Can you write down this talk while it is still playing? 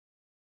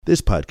This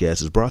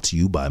podcast is brought to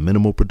you by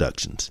Minimal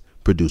Productions.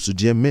 Producer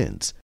Jim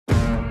Menz.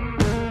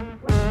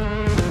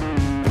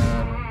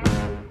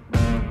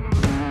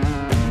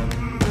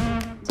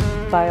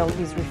 Bail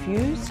is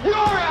refused. You're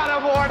out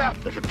of order!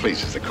 If it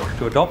pleases the court.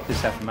 To adopt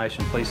this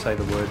affirmation, please say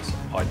the words,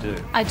 I do.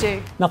 I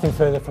do. Nothing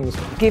further from this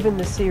witness. Given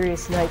the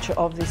serious nature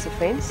of this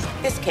offence,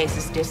 this case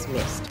is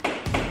dismissed.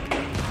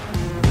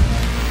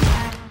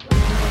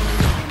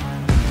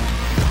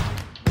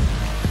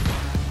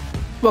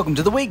 Welcome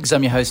to The Wigs.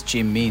 I'm your host,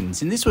 Jim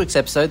Menz. In this week's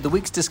episode, The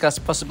Wigs discuss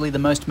possibly the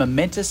most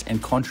momentous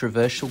and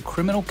controversial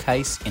criminal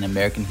case in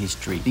American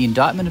history, the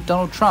indictment of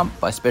Donald Trump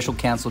by Special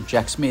Counsel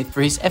Jack Smith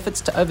for his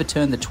efforts to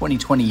overturn the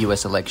 2020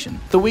 US election.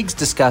 The Wigs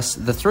discuss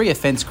the three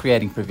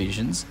offence-creating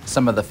provisions,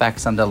 some of the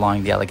facts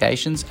underlying the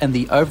allegations, and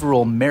the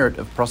overall merit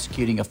of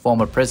prosecuting a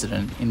former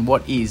president in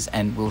what is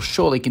and will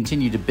surely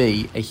continue to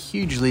be a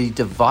hugely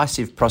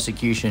divisive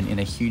prosecution in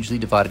a hugely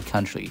divided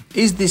country.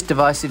 Is this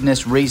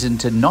divisiveness reason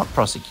to not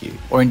prosecute,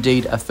 or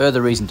indeed a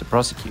further reason to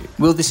prosecute?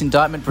 Will this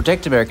indictment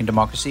protect American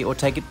democracy or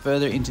take it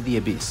further into the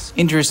abyss?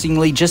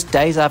 Interestingly, just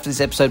days after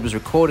this episode was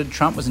recorded,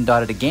 Trump was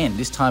indicted again,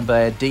 this time by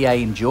a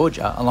DA in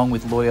Georgia, along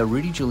with lawyer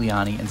Rudy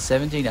Giuliani and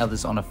 17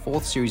 others on a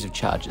fourth series of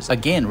charges,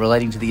 again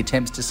relating to the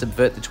attempts to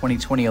subvert the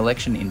 2020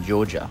 election in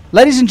Georgia.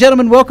 Ladies and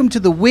gentlemen, welcome to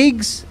The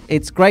Wigs.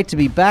 It's great to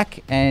be back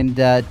and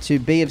to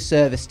be of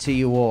service to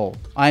you all.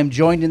 I am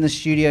joined in the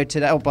studio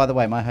today. Oh, by the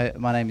way, my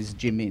name is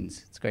Jim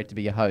Menz. It's great to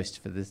be your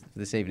host for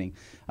this evening.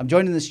 I'm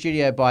joined in the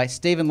studio by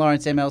Stephen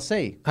Lawrence,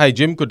 MLC. Hey,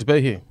 Jim. Good to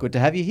be here. Good to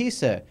have you here,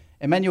 sir.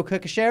 Emmanuel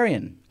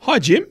Kirkasharian. Hi,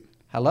 Jim.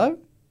 Hello.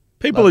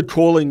 People are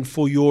calling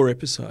for your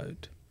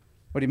episode.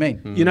 What do you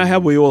mean? You know how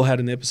we all had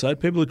an episode?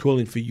 People are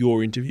calling for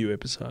your interview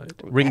episode.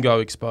 Ringo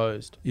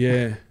exposed.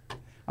 Yeah.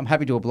 I'm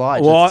happy to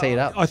oblige. Well, Let's tee it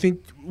up. I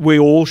think we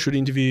all should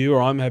interview you,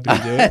 or I'm happy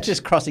to do it.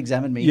 Just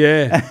cross-examine me.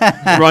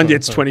 Yeah. Ryan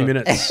gets 20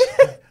 minutes.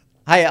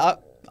 Hey,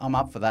 I'm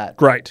up for that.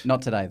 Great.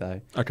 Not today,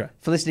 though. Okay.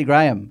 Felicity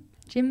Graham.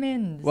 Jim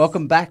Menz.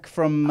 Welcome back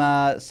from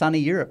sunny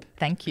Europe.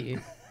 Thank you.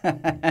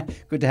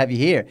 Good to have you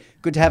here.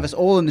 Good to have us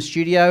all in the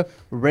studio.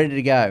 We're ready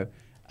to go.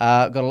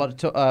 Got a lot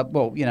to talk.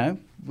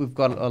 We've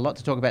got a lot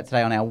to talk about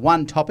today on our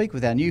one topic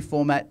with our new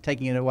format.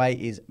 Taking it away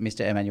is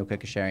Mr. Emmanuel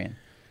Kirkasharian.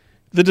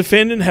 The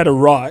defendant had a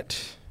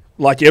right,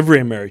 like every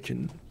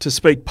American, to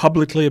speak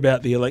publicly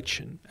about the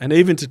election and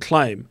even to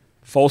claim,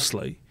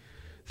 falsely,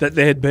 that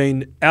there had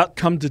been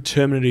outcome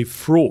determinative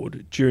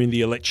fraud during the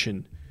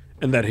election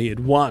and that he had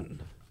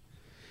won.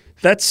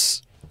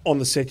 That's on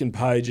the second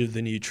page of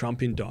the new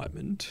Trump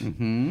indictment.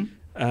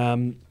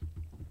 Mm-hmm.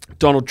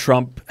 Donald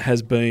Trump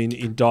has been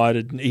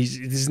indicted. This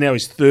is now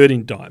his third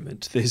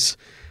indictment. There's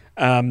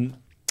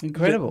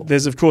incredible.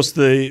 There's of course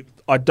I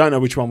don't know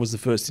which one was the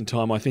first in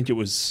time. I think it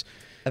was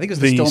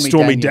the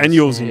Stormy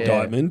Daniels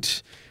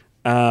indictment.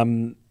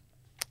 And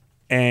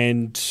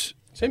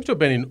seems to have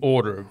been in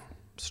order of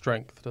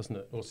strength, doesn't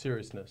it, or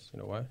seriousness in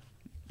a way?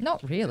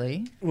 Not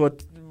really.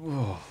 What?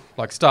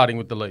 Like starting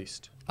with the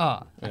least.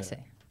 Oh, I see.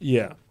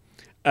 Yeah.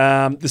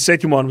 The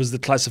second one was the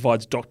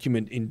classified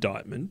document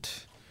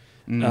indictment.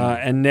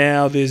 And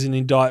now there's an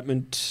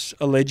indictment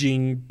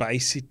alleging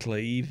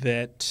basically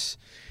that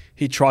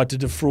he tried to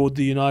defraud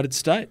the United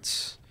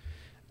States.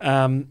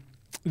 The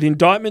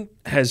indictment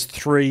has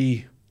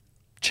three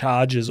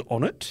charges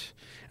on it.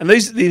 And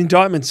the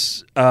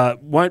indictments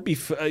won't be,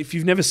 if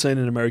you've never seen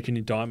an American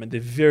indictment, they're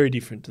very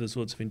different to the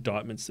sorts of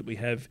indictments that we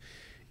have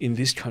in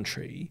this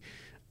country.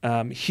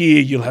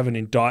 Here you'll have an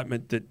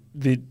indictment that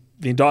the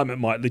indictment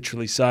might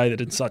literally say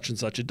that in such and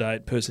such a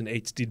date, person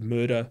X did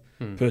murder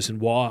person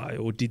Y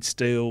or did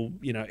steal,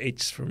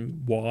 X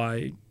from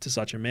Y to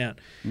such amount.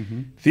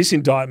 Mm-hmm. This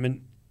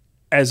indictment,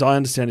 as I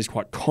understand, is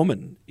quite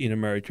common in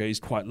America, is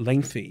quite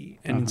lengthy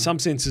and in some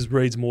senses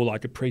reads more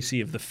like a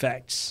précis of the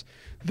facts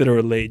that are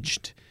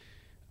alleged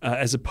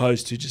as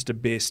opposed to just a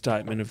bare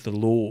statement of the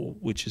law,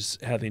 which is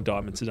how the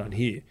indictments are done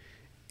here.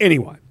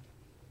 Anyway,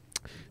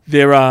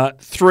 there are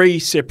three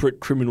separate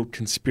criminal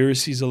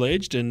conspiracies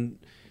alleged, and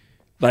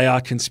they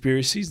are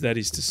conspiracies. That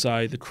is to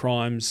say, the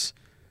crimes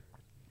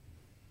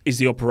is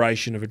the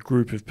operation of a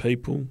group of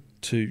people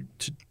to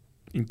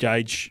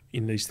engage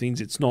in these things.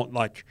 It's not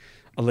like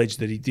alleged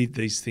that he did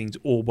these things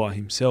all by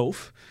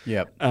himself.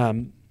 Yep.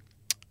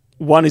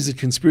 One is a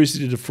conspiracy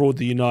to defraud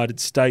the United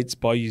States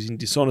by using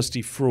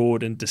dishonesty,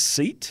 fraud and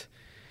deceit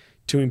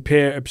to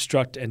impair,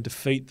 obstruct and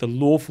defeat the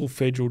lawful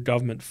federal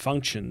government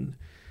function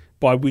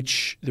by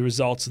which the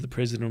results of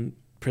the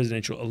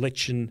presidential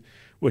election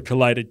were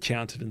collated,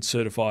 counted and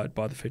certified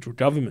by the federal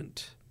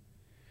government.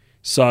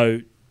 So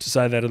to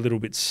say that a little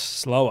bit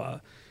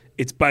slower,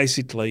 it's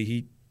basically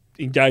he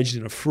engaged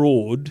in a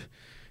fraud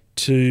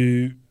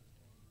to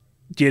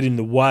get in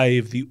the way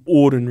of the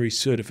ordinary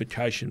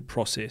certification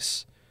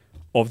process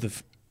of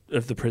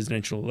the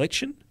presidential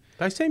election.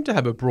 They seem to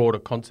have a broader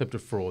concept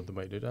of fraud than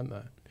we do, don't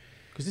they?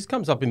 Because this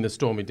comes up in the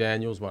Stormy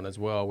Daniels one as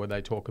well, where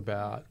they talk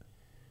about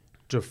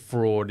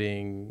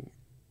defrauding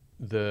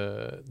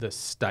the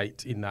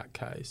state in that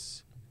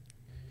case,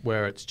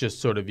 where it's just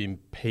sort of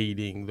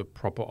impeding the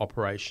proper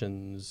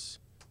operations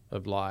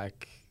of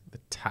like the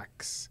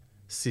tax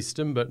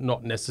system, but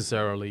not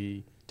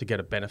necessarily to get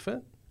a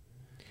benefit.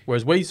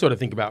 Whereas we sort of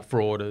think about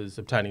fraud as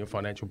obtaining a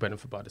financial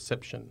benefit by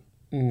deception.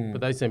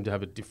 But they seem to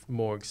have a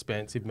more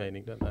expansive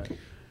meaning, don't they?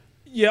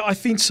 Yeah, I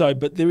think so,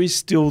 but there is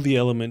still the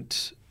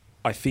element,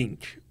 I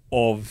think,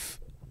 of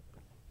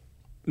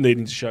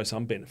needing to show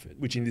some benefit,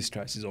 which in this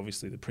case is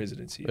obviously the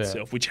presidency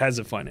itself, which has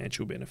a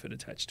financial benefit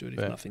attached to it, if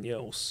nothing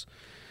else.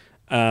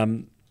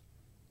 But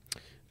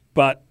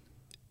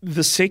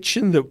the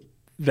section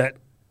that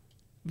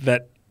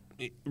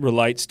it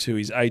relates to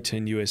is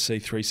 18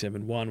 USC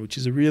 371, which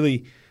is a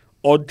really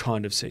odd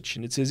kind of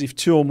section. It says if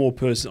two or more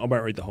persons, I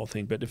won't read the whole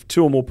thing, but if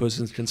two or more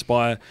persons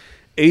conspire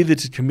either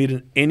to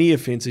commit any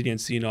offence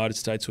against the United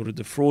States or to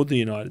defraud the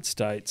United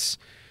States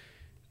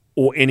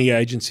or any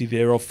agency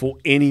thereof for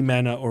any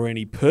manner or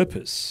any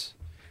purpose,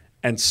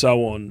 and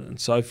so on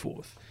and so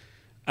forth.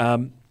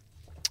 I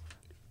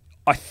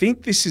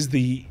think this is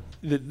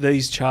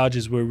these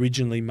charges were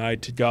originally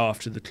made to go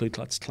after the Ku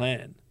Klux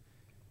Klan,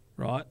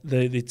 right?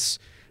 It's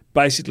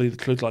basically the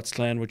Ku Klux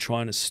Klan were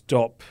trying to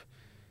stop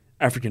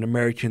African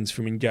Americans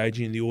from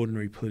engaging in the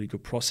ordinary political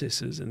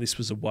processes, and this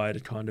was a way to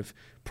kind of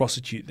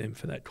prosecute them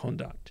for that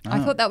conduct. I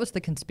thought that was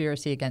the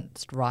conspiracy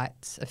against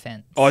rights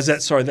offence. Oh, is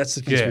that sorry? That's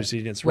the conspiracy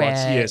against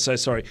rights. Yeah, so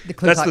sorry. The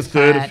Ku That's Klux the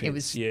third Klan, offence. it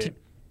was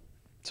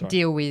to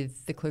deal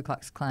with the Ku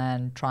Klux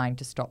Klan trying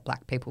to stop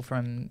black people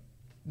from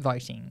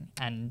voting,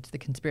 and the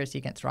conspiracy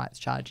against rights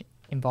charge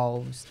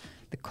involves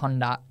the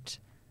conduct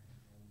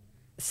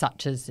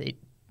such as it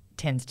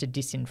tends to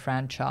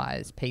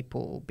disenfranchise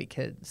people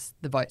because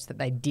the votes that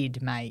they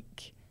did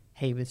make,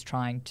 he was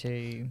trying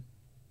to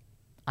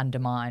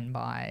undermine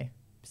by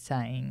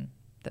saying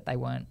that they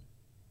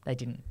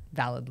didn't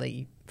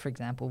validly, for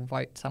example,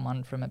 vote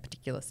someone from a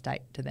particular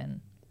state to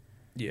then.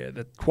 Yeah,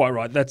 that's quite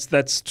right. That's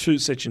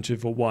Section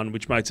 241,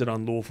 which makes it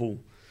unlawful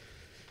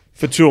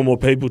for two or more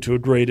people to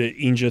agree to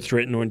injure,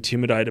 threaten, or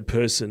intimidate a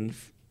person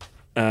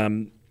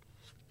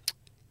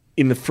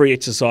in the free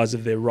exercise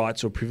of their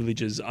rights or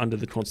privileges under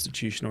the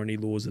Constitution or any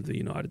laws of the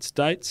United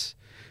States.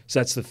 So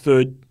that's the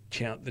third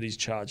count that he's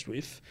charged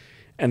with.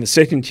 And the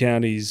second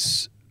count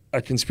is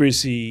a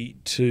conspiracy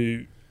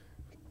to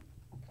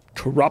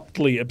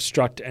corruptly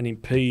obstruct and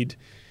impede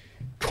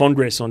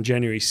Congress on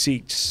January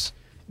 6th,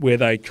 where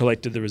they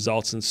collected the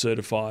results and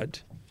certified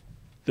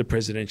the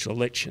presidential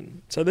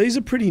election. So these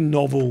are pretty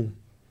novel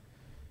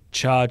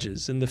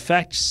charges, and the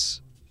facts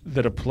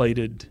that are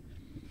pleaded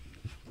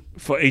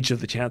for each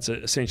of the counts are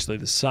essentially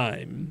the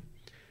same.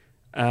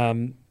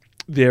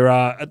 There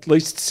are at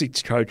least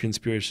 6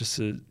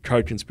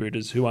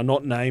 co-conspirators who are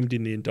not named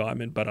in the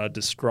indictment but are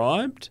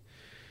described.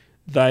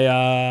 They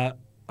are,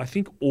 I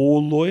think,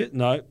 all lawyers.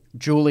 No.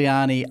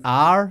 Giuliani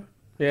are.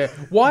 Yeah.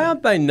 Why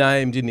aren't they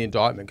named in the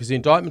indictment? Because the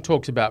indictment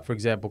talks about, for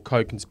example,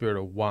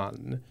 co-conspirator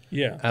 1.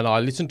 Yeah. And I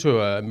listened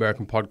to an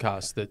American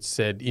podcast that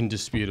said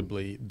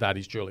indisputably that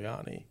is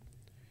Giuliani.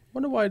 I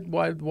wonder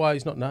why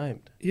he's not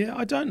named. Yeah,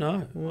 I don't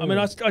know. I mean,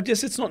 I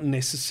guess it's not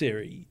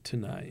necessary to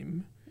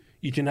name.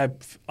 You can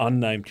have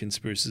unnamed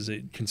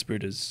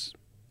conspirators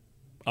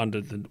under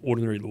the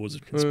ordinary laws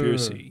of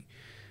conspiracy.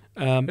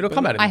 It'll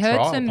come out in I the heard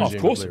trial, some- Of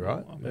course presumably, it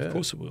will. right? Of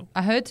course it will.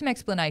 I heard some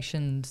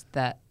explanations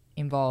that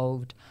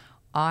involved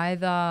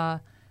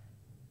either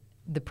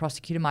the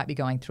prosecutor might be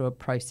going through a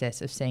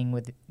process of seeing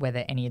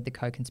whether any of the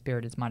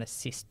co-conspirators might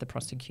assist the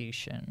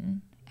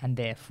prosecution and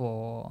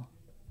therefore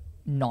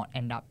not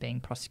end up being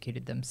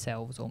prosecuted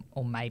themselves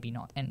or maybe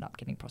not end up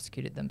getting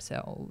prosecuted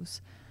themselves.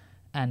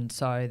 And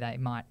so they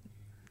might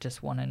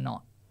just want to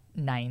not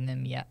name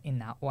them yet in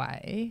that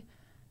way,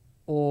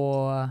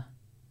 or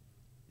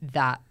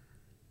that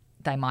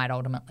they might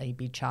ultimately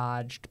be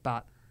charged,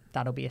 but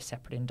that'll be a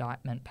separate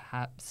indictment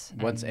perhaps.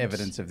 Once And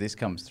evidence of this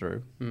comes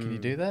through, can you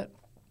do that?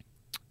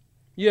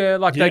 Yeah,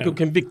 like Yeah. they could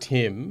convict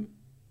him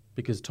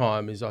because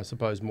time is, I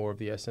suppose, more of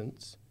the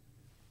essence.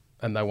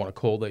 And they want to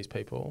call these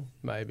people,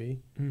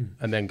 maybe,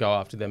 and then go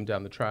after them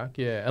down the track.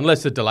 Yeah,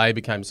 unless the delay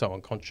became so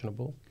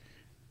unconscionable.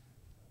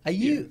 Are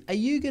you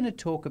going to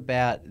talk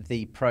about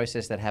the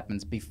process that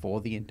happens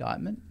before the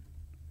indictment?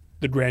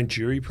 The grand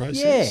jury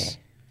process?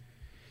 Yeah.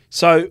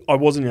 So I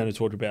wasn't going to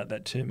talk about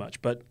that too much,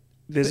 but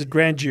there's a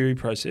grand jury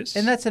process.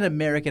 And that's an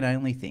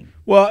American-only thing.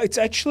 Well, it's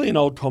actually an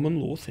old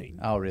common law thing.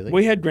 Oh, really?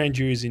 We had grand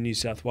juries in New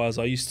South Wales.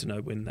 I used to know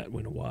when that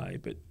went away,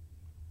 but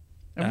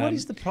And what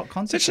is the it's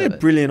concept actually of a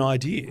it? brilliant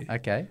idea.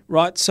 Okay.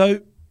 Right,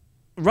 so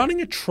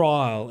running a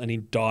trial, an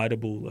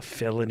indictable, a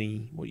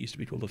felony, what used to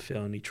be called a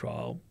felony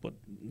trial, what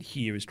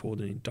here is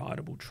called an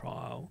indictable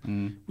trial,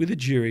 with a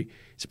jury,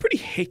 it's a pretty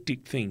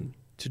hectic thing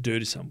to do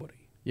to somebody.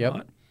 Yep.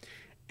 Right?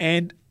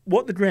 And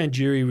what the grand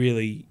jury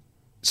really...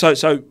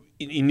 So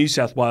in New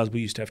South Wales,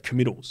 we used to have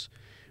committals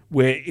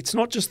where it's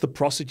not just the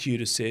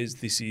prosecutor says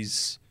this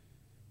is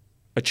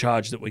a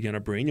charge that we're going to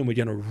bring and we're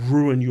going to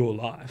ruin your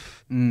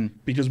life.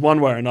 Because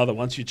one way or another,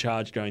 once you're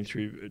charged going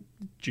through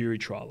a jury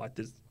trial, like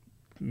there's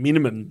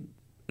minimum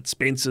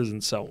expenses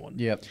and so on.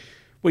 Yep.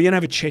 We're going to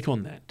have a check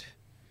on that.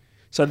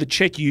 So the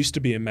check used to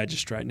be a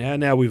magistrate.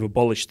 Now we've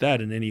abolished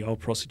that, and any old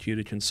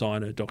prosecutor can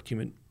sign a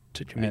document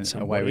to commit And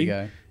somebody. away we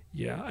go.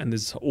 Yeah, and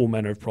there's all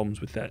manner of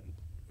problems with that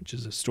which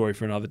is a story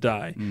for another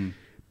day.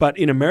 But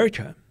in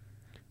America,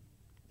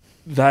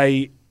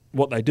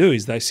 what they do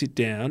is they sit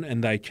down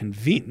and they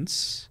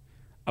convince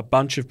a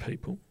bunch of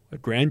people, a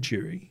grand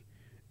jury,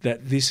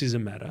 that this is a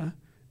matter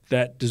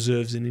that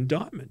deserves an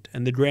indictment.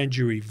 And the grand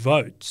jury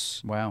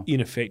votes, in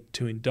effect,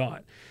 to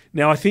indict.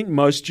 Now, I think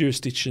most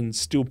jurisdictions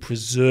still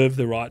preserve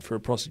the right for a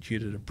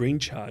prosecutor to bring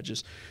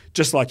charges.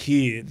 Just like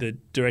here, the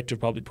Director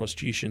of Public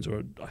Prosecutions,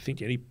 or I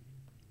think any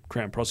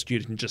Crown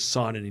prosecutor, can just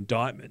sign an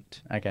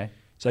indictment. Okay.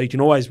 So you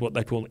can always, what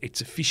they call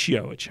ex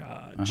officio, a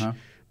charge.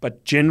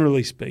 But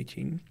generally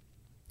speaking,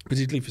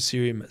 particularly for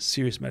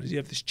serious matters, you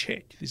have this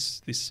check,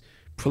 this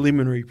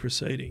preliminary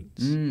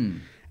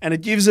proceedings. And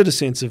it gives it a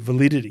sense of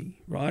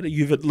validity, right?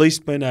 You've at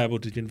least been able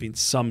to convince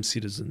some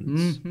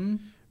citizens,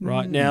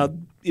 right? Now,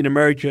 in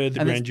America,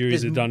 the grand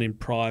juries are done in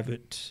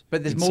private.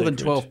 But there's more than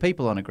 12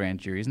 people on a grand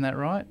jury, isn't that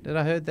right? Did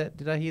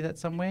I hear that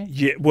somewhere?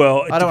 Yeah,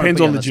 well, it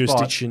depends on the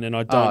jurisdiction, and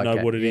I don't know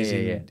what it is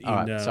in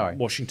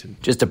Washington.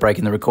 Just a break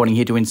in the recording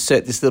here to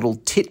insert this little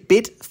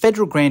tidbit.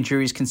 Federal grand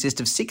juries consist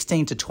of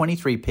 16 to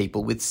 23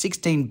 people, with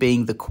 16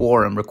 being the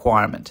quorum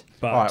requirement.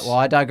 All right, well,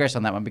 I digress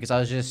on that one because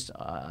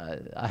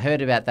I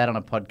heard about that on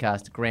a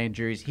podcast, grand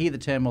juries, hear the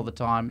term all the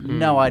time,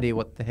 no idea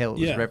what the hell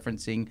it was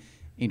referencing.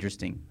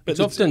 Interesting. But it's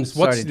often,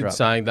 what's it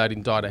saying? They'd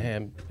indict a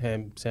ham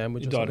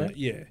sandwich or something?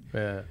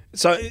 Yeah.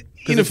 So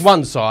because it's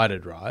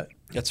one-sided, right?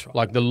 That's right.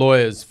 Like the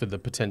lawyers for the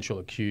potential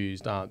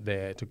accused aren't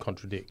there to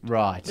contradict.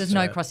 Right. There's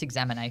no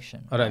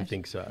cross-examination. I don't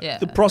think so. Yeah.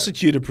 The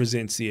prosecutor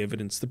presents the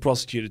evidence. The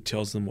prosecutor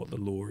tells them what the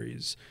law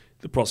is.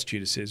 The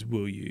prosecutor says,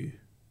 will you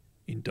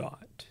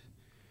indict?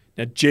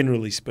 Now,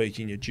 generally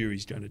speaking, a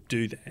jury's going to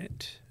do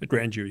that. A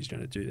grand jury's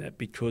going to do that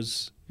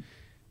because,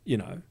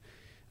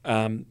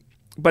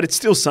 but it's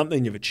still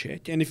something of a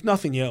check. And if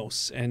nothing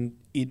else, and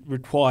it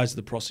requires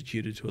the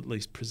prosecutor to at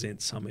least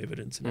present some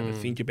evidence and have a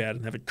think about it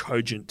and have a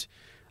cogent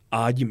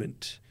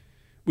argument,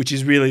 which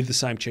is really the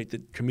same check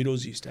that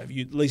committals used to have.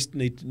 You at least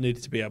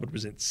needed to be able to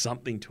present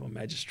something to a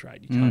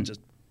magistrate. You can't just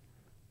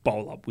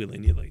bowl up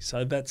willy-nilly.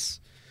 So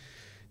that's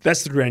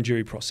the grand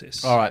jury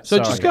process. All right. So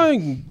just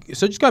going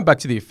back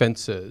to the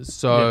offences.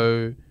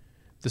 So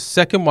the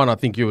second one I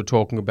think you were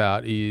talking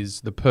about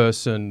is the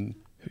person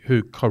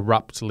who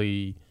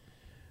corruptly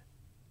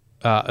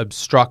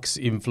obstructs,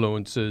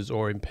 influences,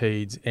 or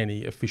impedes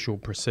any official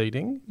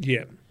proceeding.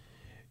 Yeah.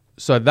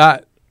 So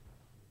that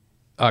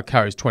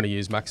carries 20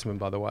 years maximum,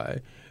 by the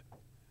way.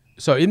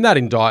 So in that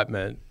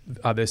indictment,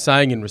 they're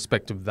saying in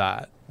respect of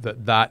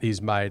that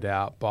is made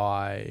out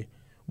by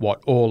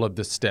all of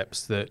the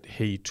steps that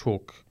he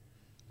took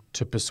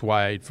to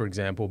persuade, for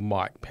example,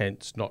 Mike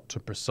Pence not to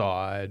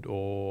preside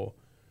or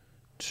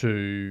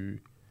to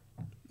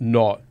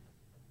not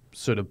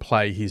sort of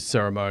play his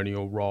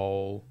ceremonial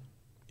role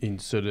in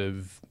sort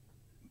of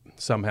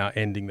somehow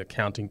ending the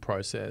counting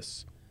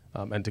process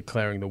and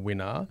declaring the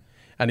winner.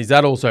 And is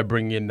that also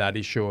bringing in that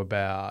issue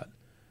about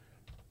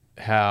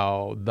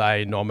how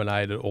they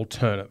nominated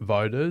alternate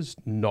voters,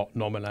 not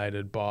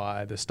nominated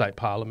by the state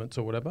parliaments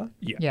or whatever?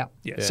 Yeah.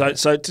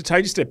 So to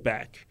take a step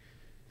back,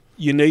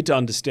 you need to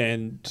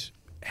understand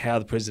how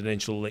the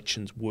presidential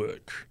elections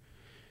work.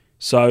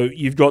 So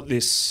you've got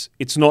this,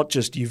 it's not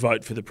just you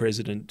vote for the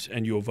president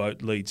and your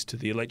vote leads to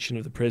the election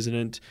of the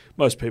president.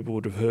 Most people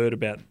would have heard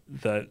about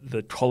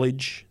the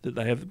college that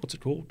they have, what's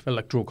it called?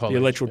 Electoral college. The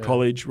electoral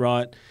college,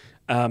 right.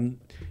 And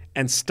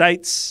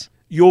states,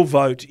 your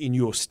vote in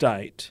your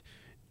state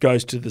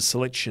goes to the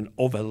selection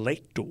of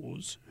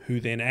electors who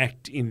then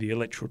act in the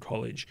electoral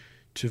college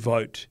to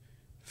vote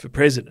for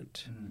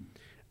president.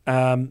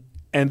 And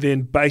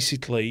then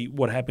basically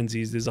what happens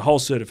is there's a whole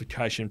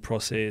certification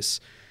process.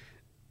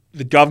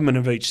 The government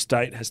of each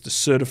state has to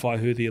certify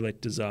who the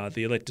electors are.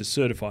 The electors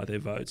certify their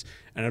votes.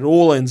 And it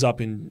all ends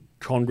up in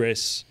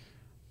Congress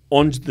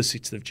on the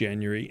 6th of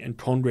January and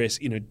Congress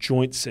in a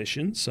joint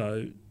session.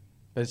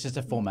 But it's just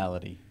a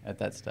formality at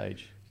that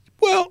stage.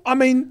 Well, I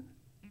mean,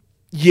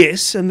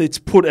 yes, and it's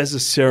put as a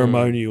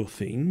ceremonial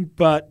thing,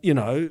 but,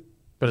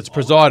 But it's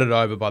presided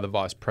over by the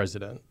vice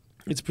president.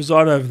 It's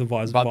presided over the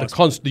vice president.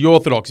 But the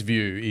orthodox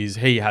view is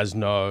he has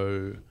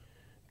no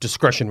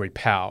discretionary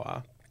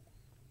power.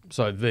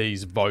 So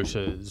these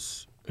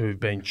voters who've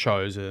been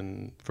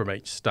chosen from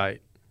each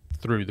state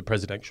through the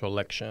presidential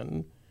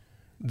election,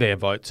 their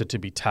votes are to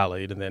be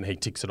tallied and then he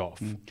ticks it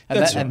off.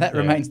 And that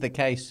remains the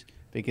case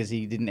because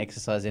he didn't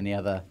exercise he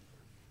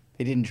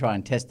didn't try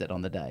and test it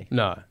on the day.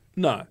 No.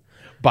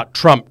 But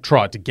Trump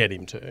tried to get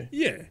him to.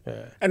 Yeah.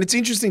 And it's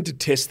interesting to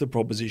test the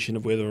proposition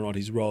of whether or not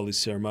his role is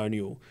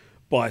ceremonial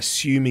by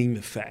assuming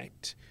the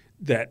fact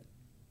that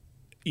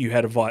you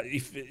had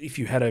if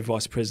you had a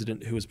vice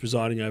president who was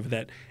presiding over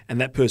that and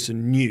that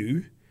person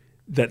knew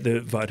that the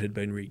vote had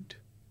been rigged,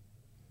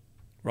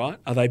 right?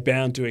 Are they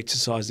bound to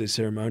exercise their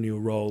ceremonial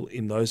role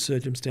in those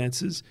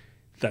circumstances?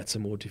 That's a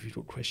more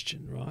difficult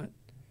question, right?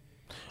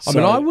 I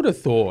mean, I would have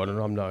thought, and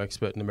I'm no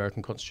expert in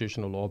American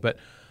constitutional law, but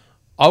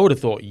I would have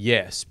thought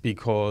yes,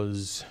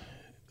 because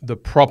the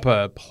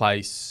proper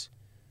place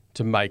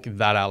to make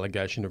that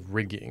allegation of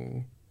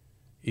rigging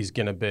is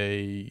going to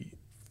be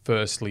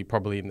firstly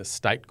probably in the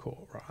state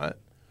court, right?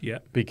 Yeah.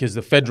 because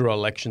the federal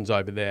elections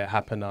over there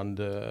happen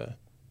under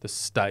the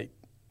state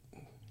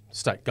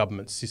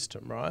government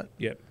system, right?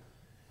 Yeah.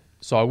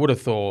 So I would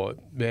have thought,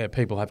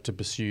 people have to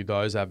pursue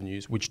those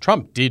avenues, which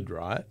Trump did,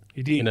 right?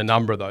 He did. In a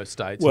number of those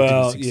states.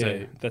 Well, and didn't yeah,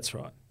 succeed. that's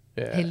right.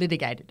 Yeah. He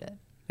litigated it.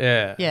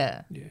 Yeah.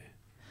 Yeah. Yeah.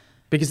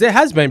 Because there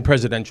has been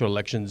presidential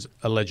elections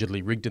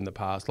allegedly rigged in the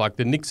past. Like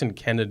the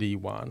Nixon-Kennedy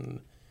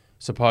one,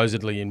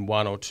 supposedly in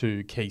one or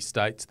two key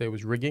states there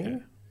was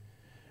rigging,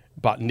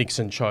 but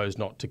Nixon chose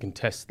not to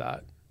contest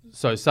that.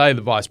 So say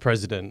the vice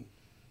president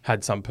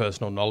had some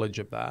personal knowledge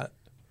of that,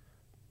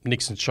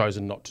 Nixon's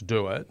chosen not to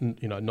do it, and,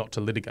 not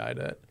to litigate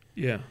it.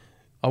 Yeah.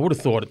 I would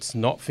have thought it's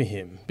not for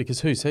him,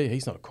 because who's he?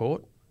 He's not a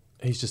court.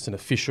 He's just an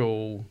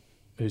official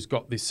who's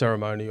got this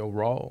ceremonial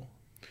role.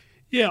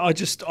 Yeah, I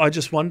just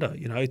wonder.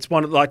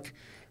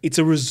 It's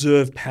a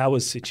reserve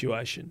powers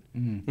situation.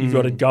 You've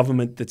got a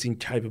government that's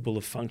incapable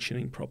of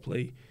functioning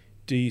properly.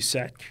 Do you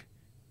sack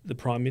the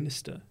prime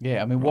minister?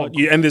 Yeah, I mean, Right?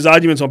 And there's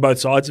arguments on both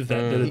sides of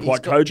that that are he's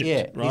quite got- cogent.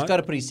 Yeah, right? he's got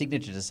to put his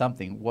signature to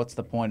something. What's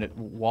the point?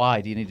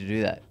 Why do you need to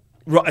do that?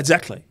 Right,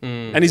 exactly.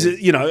 And is it,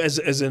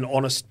 as an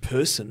honest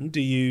person,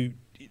 do you,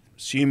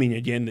 assuming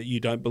again that you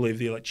don't believe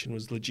the election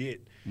was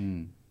legit,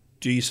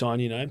 do you sign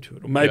your name to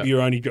it, or maybe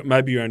your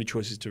only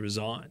choice is to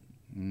resign?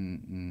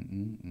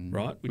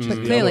 Right, which is But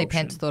the clearly other option.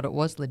 Pence thought it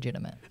was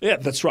legitimate. Yeah,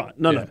 that's right.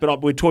 No,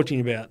 but we're talking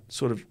about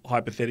sort of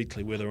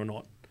hypothetically whether or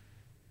not.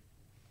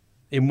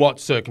 In what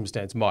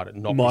circumstance might it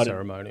not be Might it-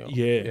 ceremonial?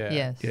 Yeah.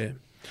 Yes. Yeah.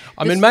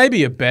 I mean,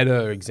 maybe a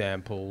better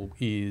example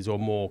is, or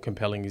more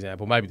compelling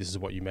example, maybe this is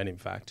what you meant in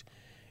fact,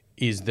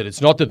 is that it's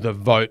not that the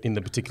vote in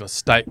the particular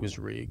state was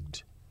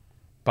rigged,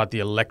 but the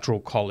electoral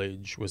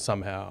college was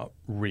somehow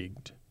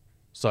rigged,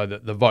 so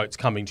that the votes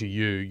coming to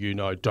you,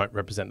 don't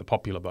represent the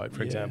popular vote,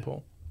 for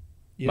example.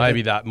 Yeah,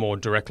 Maybe that more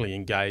directly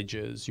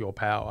engages your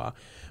power.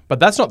 But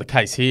that's not the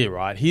case here,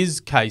 right? His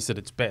case at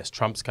its best,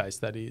 Trump's case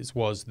that is,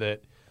 was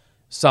that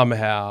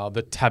somehow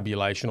the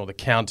tabulation or the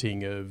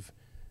counting of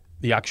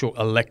the actual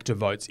elector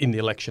votes in the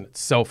election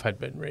itself had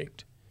been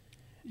rigged.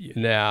 Yeah.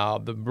 Now,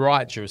 the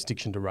right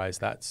jurisdiction to raise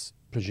that's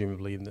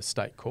presumably in the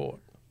state court,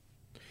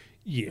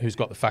 who's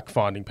got the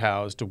fact-finding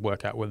powers to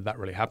work out whether that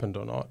really happened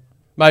or not.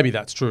 Maybe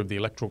that's true of the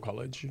electoral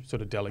college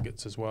sort of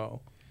delegates as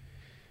well.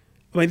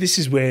 I mean, this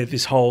is where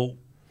this whole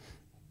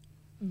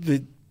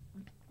the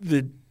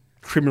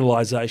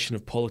criminalisation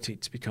of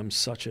politics becomes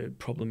such a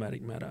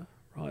problematic matter,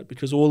 right?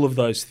 Because all of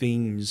those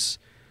things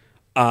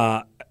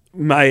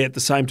may at the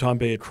same time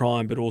be a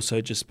crime, but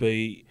also just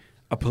be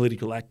a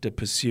political actor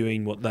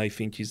pursuing what they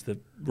think is the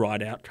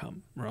right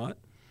outcome, right?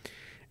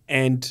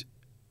 And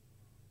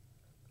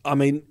I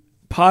mean,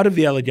 part of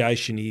the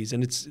allegation is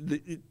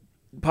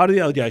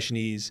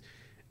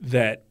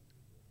that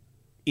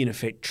in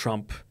effect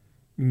Trump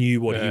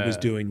knew what he was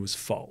doing was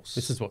false.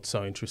 This is what's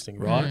so interesting,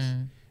 right?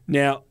 right?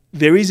 Now,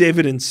 there is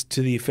evidence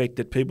to the effect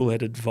that people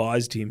had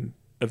advised him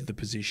of the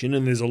position,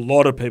 and there's a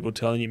lot of people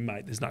telling him,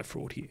 mate, there's no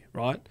fraud here,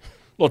 right?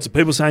 Lots of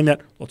people saying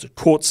that, lots of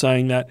courts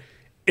saying that,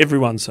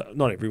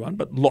 not everyone,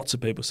 but lots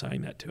of people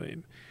saying that to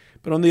him.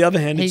 But on the other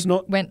hand, it's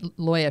not... He went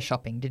lawyer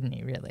shopping, didn't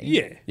he, really?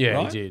 Yeah,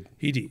 right? He did.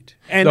 He did.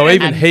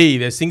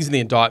 There's things in the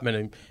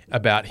indictment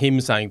about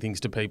him saying things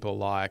to people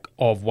like,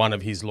 of one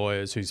of his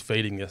lawyers who's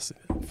feeding this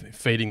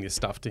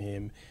stuff to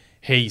him,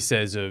 he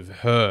says of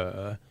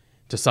her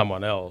to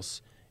someone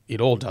else, it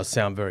all does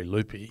sound very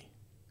loopy.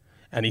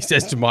 And he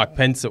says to Mike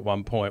Pence at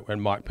one point, when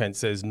Mike Pence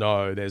says,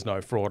 no, there's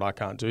no fraud, I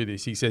can't do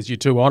this, he says, you're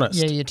too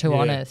honest. Yeah, you're too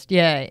honest.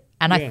 Yeah.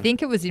 And I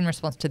think it was in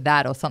response to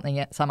that or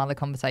something, some other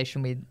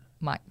conversation with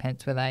Mike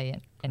Pence where they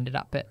ended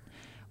up at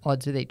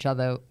odds with each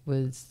other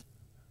was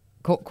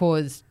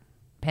caused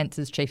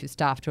Pence's chief of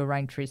staff to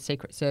arrange for his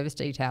Secret Service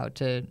detail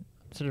to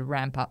sort of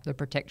ramp up the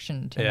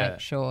protection to make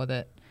sure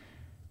that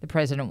the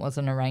president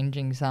wasn't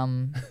arranging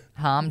some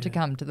harm to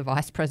come to the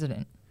vice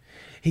president.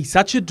 He's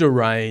such a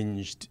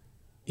deranged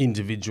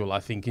individual,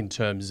 I think, in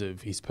terms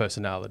of his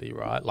personality,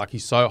 right? Like,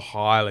 he's so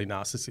highly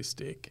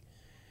narcissistic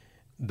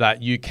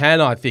that you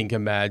can, I think,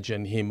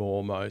 imagine him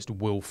almost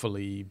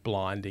willfully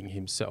blinding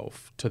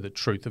himself to the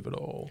truth of it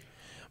all.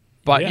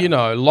 But,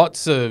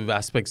 lots of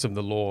aspects of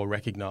the law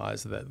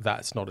recognise that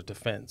that's not a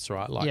defence,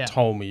 right? Like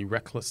told me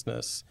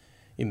recklessness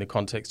in the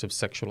context of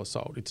sexual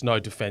assault. It's no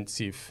defence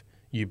if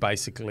you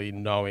basically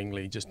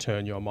knowingly just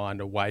turn your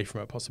mind away from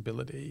a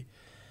possibility.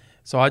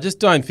 So I just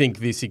don't think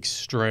this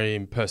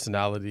extreme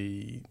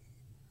personality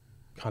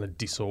kind of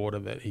disorder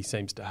that he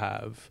seems to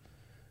have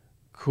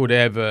could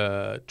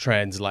ever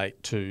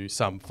translate to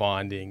some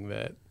finding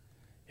that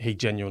he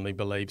genuinely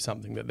believed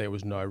something that there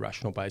was no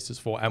rational basis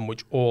for, and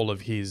which all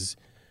of his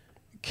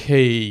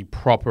key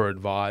proper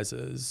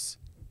advisors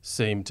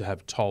seem to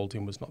have told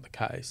him was not the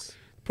case.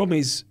 The problem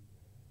is,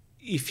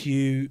 if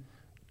you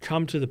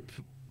come to the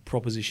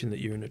proposition that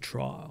you're in a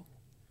trial,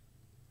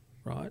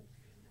 right,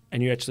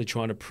 and you're actually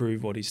trying to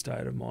prove what his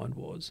state of mind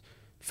was,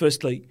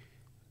 firstly,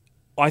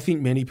 I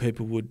think many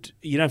people would,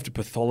 you don't have to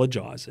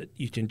pathologise it.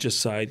 You can just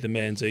say the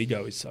man's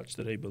ego is such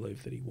that he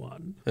believed that he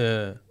won.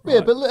 Yeah. Right?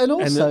 Yeah, but and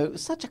also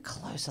such a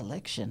close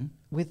election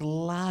with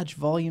large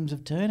volumes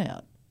of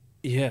turnout.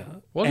 Yeah.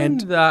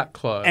 Wasn't that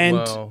close? and-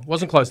 Well, it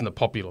wasn't close in the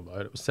popular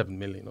vote. It was 7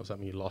 million or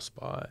something you lost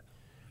by.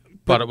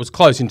 But it was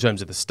close in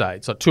terms of the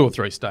states. Like 2 or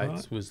 3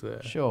 states was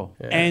there. Sure.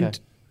 Yeah. And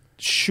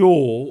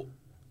sure,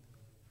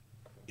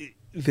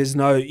 there's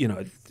no,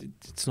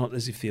 it's not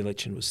as if the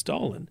election was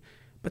stolen,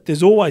 but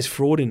there's always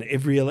fraud in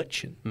every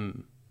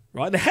election,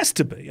 right? There has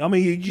to be. I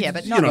mean,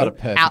 but you not know,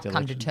 perfect outcome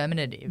election.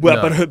 determinative.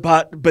 well,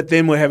 but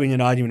then we're having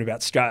an argument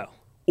about scale.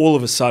 All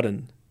of a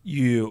sudden,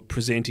 you're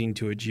presenting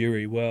to a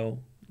jury, well,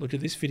 look at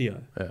this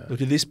video,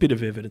 look at this bit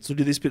of evidence, look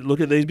at this bit, look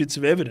at these bits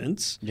of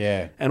evidence,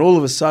 Yeah. and all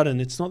of a sudden,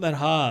 it's not that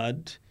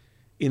hard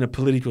in a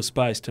political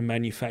space to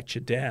manufacture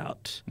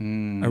doubt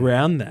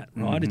around that,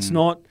 right? It's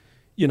not,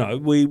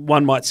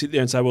 one might sit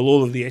there and say, well,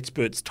 all of the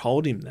experts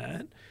told him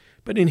that,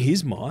 but in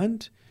his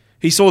mind,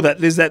 he saw that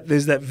there's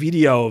that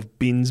video of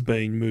bins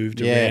being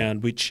moved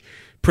around, which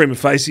prima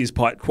facie is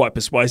quite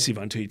persuasive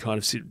until you kind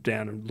of sit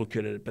down and look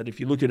at it. But if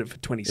you look at it for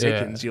 20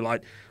 seconds, you're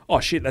like, oh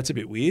shit, that's a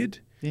bit weird.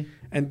 Yeah.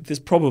 And there's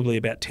probably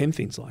about 10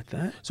 things like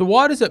that. So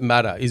why does it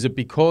matter? Is it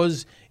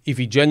because if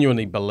he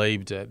genuinely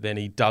believed it, then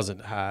he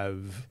doesn't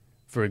have,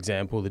 for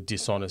example, the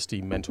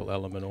dishonesty mental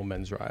element or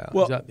mens rea?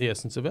 Well, is that the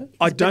essence of it?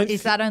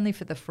 Is that only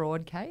for the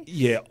fraud case?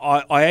 Yeah,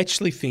 I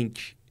actually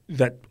think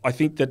that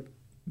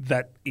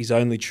is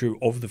only true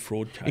of the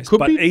fraud case. It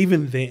could be.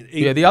 Even then,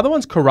 The other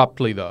one's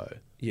corruptly though.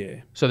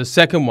 Yeah. So the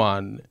second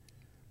one,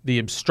 the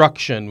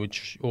obstruction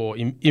or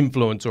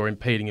influence or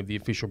impeding of the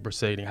official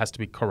proceeding has to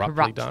be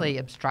corruptly done.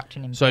 Obstruct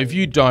and impede. So if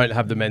you don't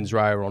have the mens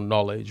rea or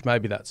knowledge,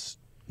 maybe that's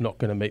not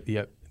going to meet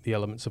the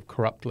elements of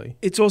corruptly.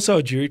 It's also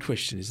a jury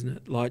question, isn't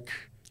it?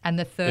 And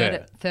the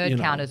third you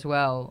know. count as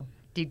well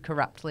did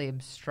corruptly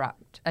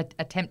obstruct,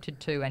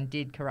 attempted to and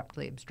did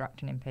corruptly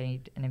obstruct and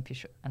impede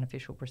an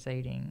official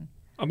proceeding.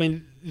 I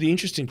mean, the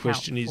interesting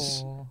question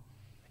is...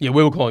 Yeah,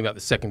 we were calling that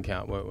the second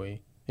count, weren't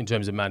we? In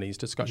terms of Manny's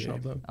discussion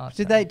of them. Oh,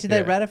 Did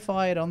they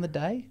ratify it on the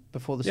day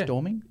before the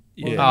storming?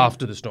 Yeah.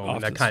 After the storm,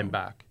 After they the came storm.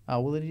 back.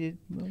 Oh, well,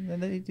 then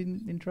they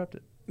didn't interrupt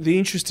it. The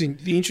interesting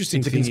It's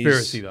a thing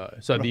conspiracy, is, though.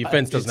 So the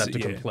offence doesn't have to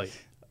It's- yeah.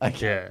 complete.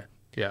 Okay.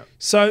 Yeah.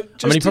 So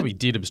He probably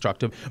did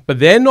obstruct them. But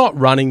they're not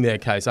running their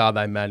case, are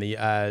they, Manny,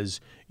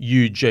 as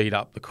you G'd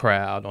up the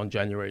crowd on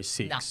January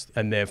 6th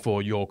and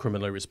therefore you're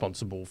criminally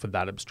responsible for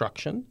that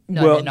obstruction?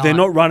 No, they're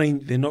not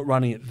running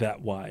it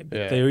that way. But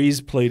Yeah. there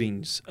is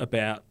pleadings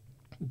about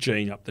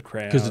G'ing up the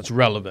crowd. Because it's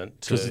relevant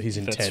to 'Cause his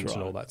that's intent and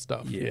right. all that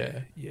stuff.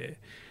 Yeah.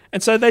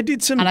 And so they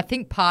did some... And I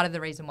think part of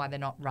the reason why they're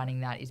not running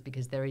that is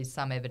because there is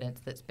some evidence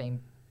that's been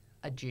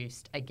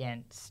adduced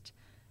against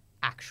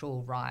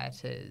actual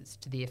rioters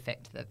to the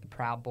effect that the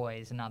Proud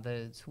Boys and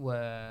others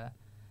were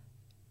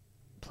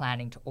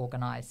planning to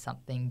organise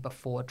something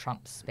before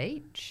Trump's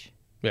speech.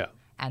 Yeah.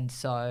 And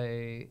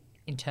so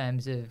in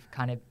terms of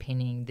kind of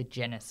pinning the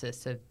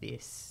genesis of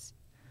this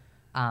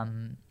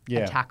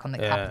attack on the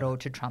Capitol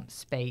to Trump's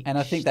speech, And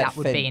I think that that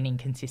would fed- be an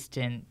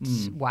inconsistent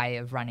way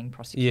of running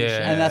prosecution.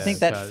 Yeah. And I think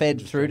that so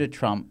fed it's through to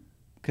Trump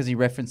because he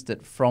referenced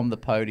it from the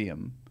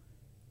podium,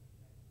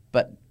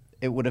 but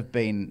it would have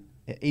been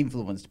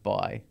influenced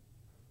by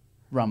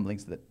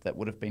rumblings that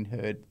would have been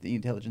heard, the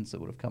intelligence that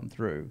would have come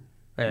through,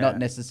 not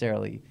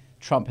necessarily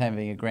Trump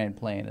having a grand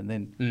plan and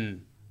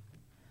then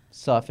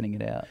siphoning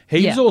it out.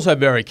 He's also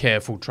very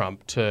careful,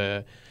 Trump,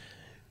 to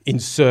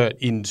insert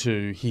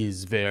into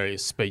his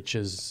various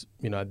speeches,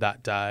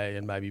 that day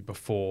and maybe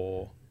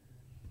before,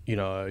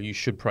 you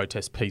should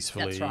protest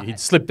peacefully. That's right. He'd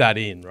slip that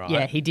in, right?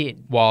 Yeah, he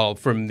did. While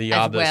from the As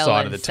other well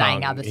side of as the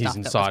saying tongue, other he's stuff that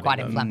was inciting quite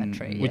them.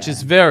 inflammatory, Which yeah.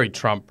 is very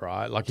Trump,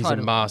 right? Like he's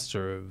Totally. a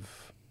master of...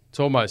 It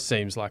almost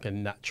seems like a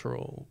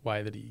natural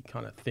way that he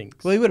kind of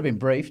thinks. Well, he would have been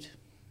briefed.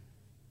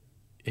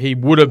 He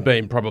would have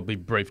been probably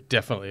briefed,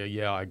 definitely.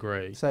 Yeah, I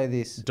agree. Say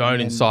this. Don't and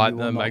then incite you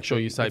will them. not Make sure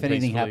be- you say if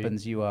anything peacefully.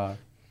 happens, you are.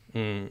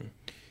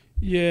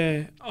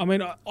 Yeah, I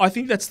mean, I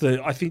think that's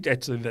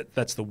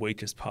the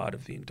weakest part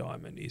of the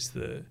indictment is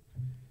the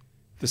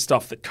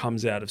stuff that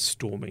comes out of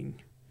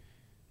storming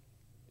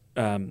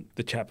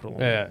the Capitol.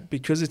 Yeah.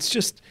 Because it's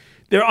just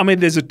there. I mean,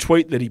 there's a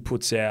tweet that he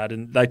puts out,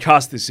 and they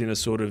cast this in a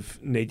sort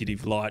of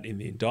negative light in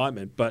the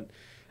indictment, but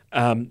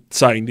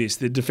saying this: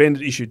 the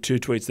defendant issued 2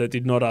 tweets that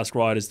did not ask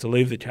rioters to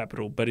leave the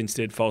Capitol, but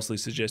instead falsely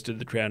suggested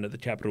the crowd at the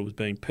Capitol was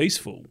being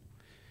peaceful.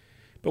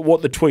 But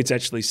what the tweets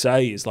actually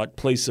say is like,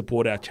 please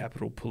support our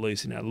Capitol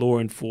Police and our law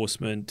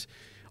enforcement.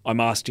 I'm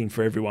asking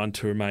for everyone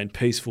to remain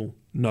peaceful,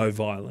 no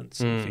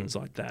violence, and things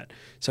like that.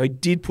 So he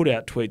did put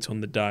out tweets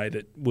on the day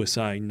that were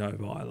saying no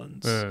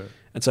violence.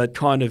 And so it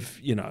kind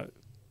of,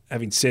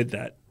 having said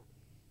that,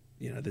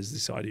 there's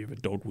this idea of a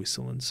dog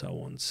whistle and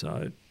so on.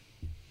 So,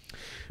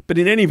 but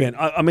in any event,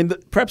 I mean,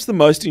 perhaps the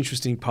most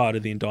interesting part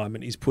of the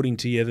indictment is putting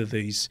together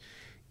these,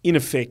 in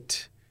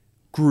effect,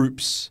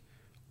 groups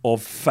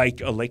of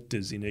fake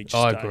electors in each state.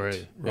 I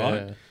agree.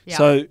 Right? Yeah.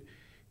 So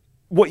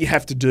what you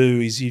have to do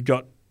is you've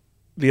got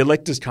the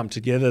electors come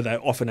together. They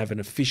often have an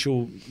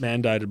official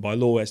mandated by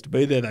law has to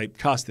be there. They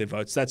cast their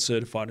votes. That's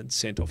certified and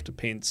sent off to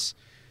Pence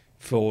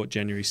for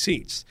January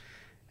 6th.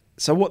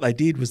 So what they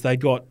did was they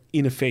got,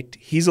 in effect,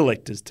 his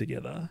electors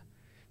together,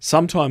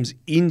 sometimes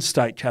in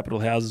state capitol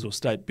houses or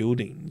state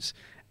buildings,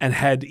 and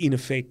had, in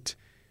effect,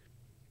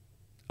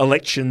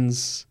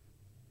 elections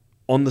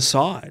on the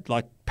side,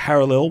 like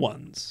parallel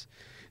ones.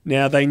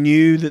 Now, they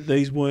knew that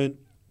these didn't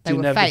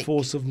were have fake. the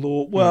force of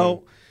law.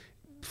 Well,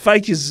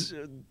 fake is,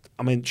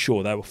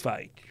 sure, they were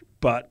fake,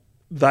 but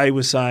they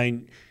were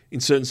saying in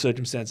certain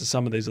circumstances,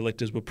 some of these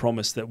electors were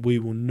promised that we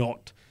will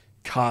not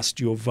cast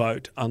your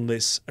vote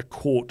unless a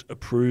court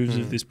approves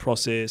of this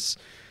process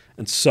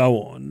and so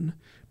on.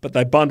 But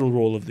they bundled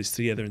all of this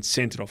together and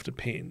sent it off to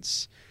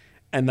Pence.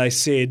 And they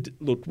said,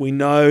 look, we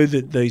know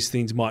that these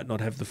things might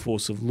not have the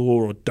force of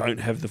law or don't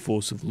have the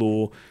force of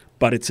law,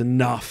 but it's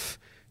enough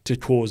to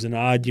cause an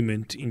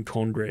argument in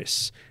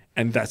Congress,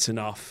 and that's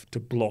enough to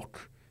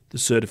block the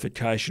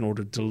certification or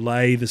to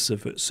delay the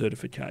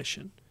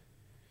certification.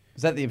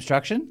 Is that the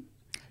obstruction?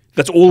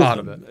 That's all Part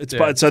of of them. it, It's yeah.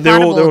 part, so they're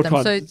Part all of they're all of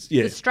them. kind So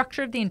yeah. the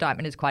structure of the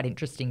indictment is quite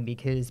interesting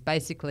because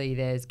basically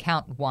there's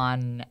count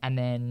 1 and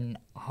then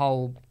a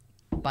whole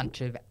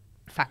bunch of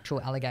factual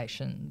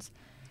allegations,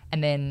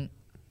 and then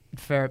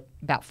for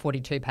about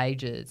 42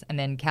 pages, and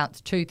then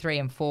counts 2, 3,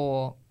 and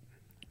 4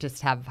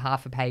 just have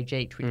half a page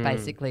each, which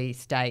basically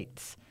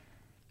states,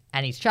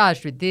 and he's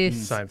charged with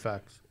this.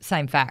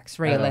 Same facts.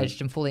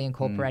 Re-alleged and fully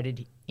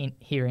incorporated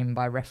herein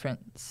by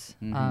reference.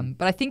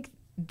 But I think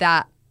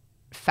that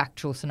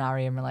factual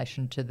scenario in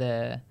relation to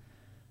the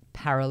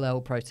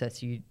parallel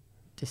process you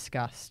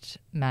discussed,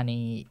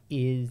 Manny,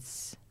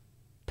 is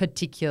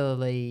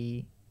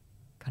particularly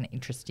kind of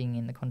interesting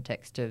in the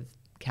context of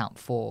count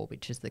 4,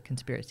 which is the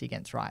conspiracy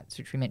against rights,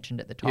 which we mentioned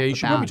at the top. Yeah, you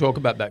should probably talk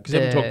about that because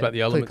you haven't talked about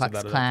the elements Ku of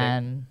Klux that.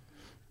 Klan,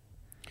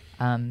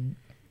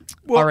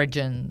 Well-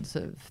 origins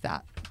of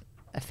that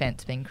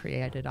offence being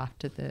created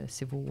after the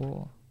Civil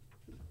War.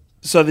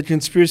 So the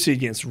conspiracy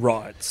against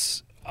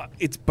rights,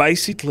 it's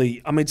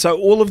basically, so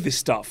all of this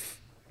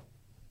stuff,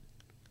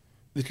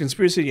 the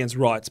conspiracy against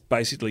rights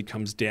basically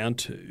comes down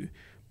to,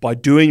 by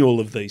doing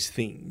all of these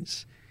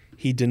things,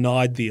 he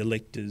denied the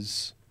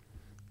electors.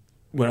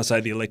 When I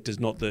say the electors,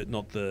 not the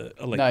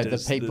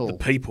electors, the people. the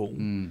people,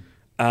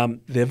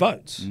 their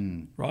votes,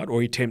 right?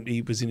 Or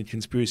he was in a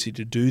conspiracy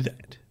to do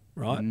that,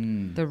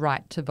 right? The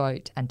right to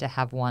vote and to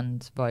have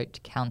one's vote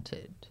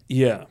counted.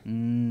 Yeah,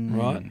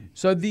 right.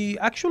 So the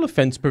actual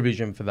offence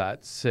provision for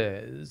that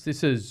says,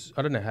 this is,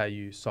 I don't know how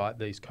you cite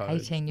these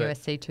codes. 18 but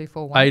USC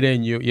 241.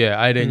 18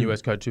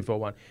 US Code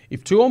 241.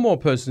 If 2 or more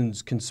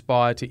persons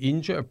conspire to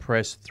injure,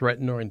 oppress,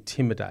 threaten or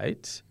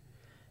intimidate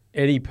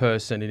any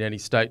person in any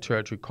state,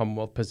 territory,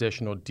 commonwealth,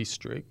 possession or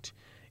district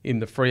in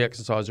the free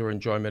exercise or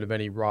enjoyment of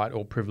any right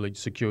or privilege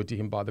secured to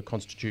him by the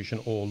Constitution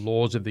or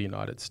laws of the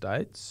United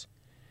States,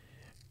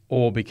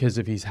 or because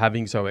of his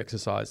having so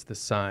exercised the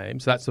same.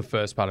 So that's the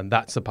first part, and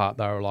that's the part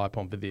they rely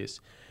upon for this.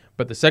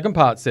 But the second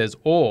part says,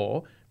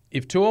 or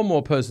if 2 or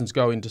more persons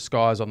go in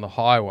disguise on the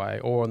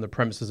highway or on the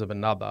premises of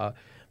another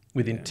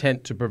with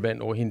intent to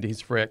prevent or hinder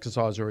his free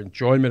exercise or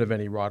enjoyment of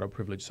any right or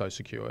privilege so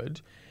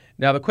secured.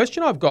 Now, the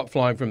question I've got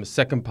flowing from the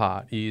second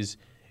part is,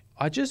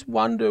 I just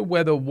wonder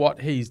whether what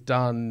he's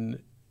done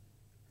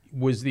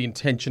was the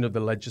intention of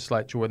the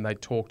legislature when they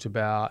talked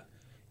about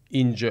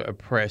injure,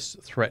 oppress,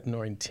 threaten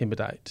or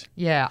intimidate.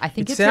 Yeah, I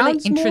think It it's really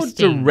sounds more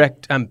interesting.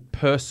 direct and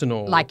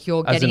personal. Like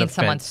you're as getting an in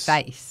someone's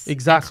offence. face.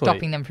 Exactly. And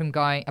stopping them from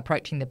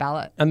approaching the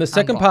ballot. And the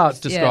second box.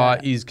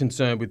 part is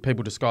concerned with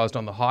people disguised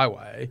on the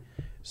highway.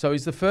 So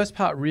is the first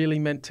part really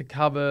meant to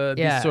cover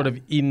this sort of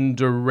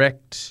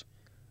indirect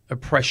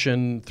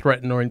oppression,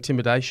 threaten or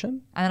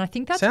intimidation? And I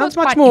think that's Sounds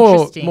what's much quite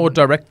interesting more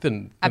direct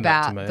than that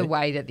about to me. the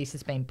way that this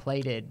has been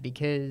pleaded,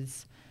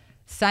 because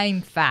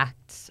same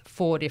facts,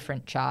 4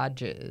 different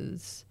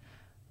charges.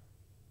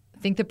 I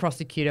think the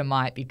prosecutor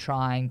might be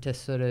trying to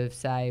sort of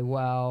say,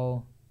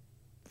 well,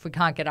 if we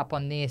can't get up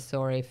on this,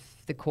 or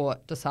if the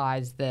court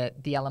decides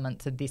that the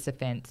elements of this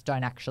offence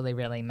don't actually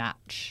really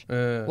match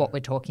what we're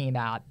talking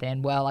about,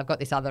 then, well, I've got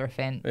this other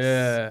offence,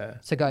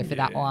 so go for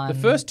that one. The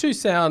first 2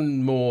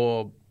 sound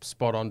more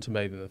spot on to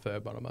me than the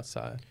third one, I must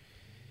say.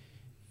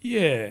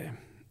 Yeah.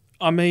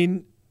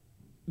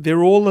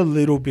 They're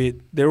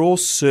all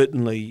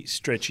certainly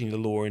stretching the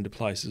law into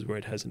places where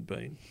it hasn't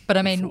been. But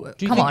I mean, Do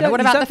you come think on, that- what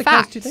is about that the the case,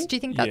 facts? do you think? Do you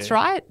think that's Yeah.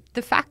 right?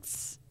 The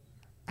facts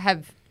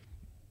have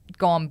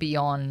gone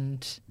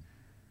beyond.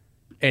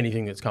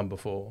 Anything that's come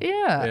before.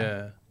 Yeah.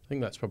 Yeah. I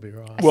think that's probably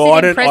right. Well,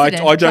 I sitting don't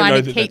president know trying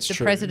that to keep that's the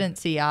true.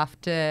 presidency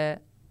after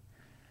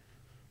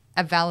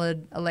a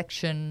valid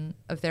election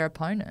of their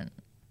opponent.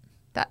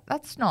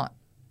 That's not.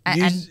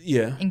 And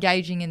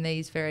engaging in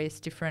these various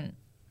different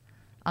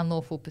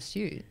unlawful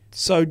pursuits.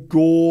 So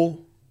Gore,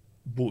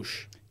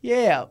 Bush.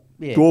 Yeah.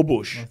 Gore,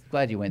 Bush. Well,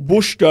 glad you went there.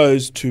 Bush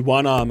goes to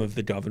one arm of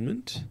the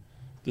government,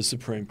 the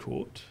Supreme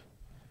Court,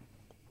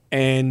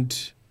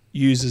 and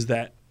uses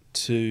that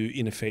to,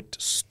 in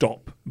effect,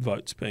 stop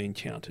votes being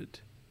counted.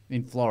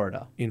 In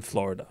Florida. In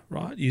Florida,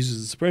 right?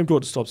 Uses the Supreme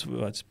Court to stop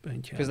votes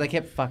being counted. Because they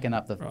kept fucking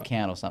up the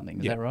count or something.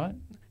 Is that right?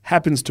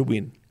 Happens to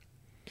win.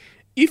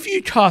 If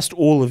you cast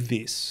all of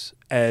this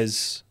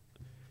as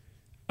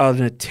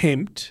an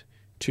attempt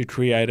to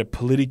create a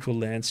political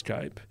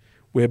landscape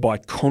whereby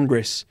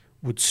Congress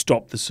would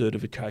stop the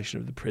certification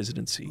of the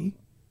presidency,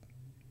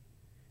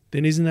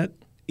 then isn't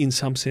in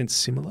some sense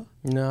similar?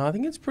 No, I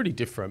think it's pretty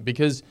different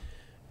because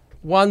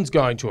one's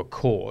going to a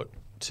court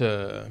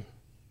to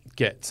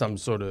get some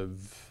sort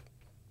of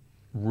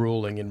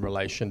ruling in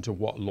relation to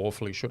what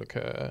lawfully should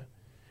occur,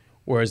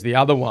 whereas the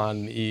other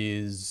one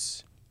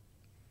is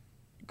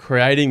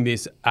creating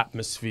this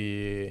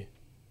atmosphere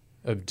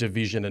of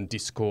division and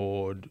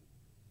discord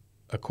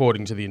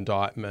according to the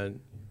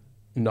indictment,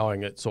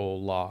 knowing it's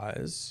all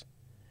lies,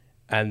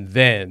 and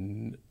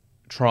then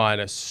trying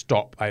to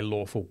stop a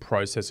lawful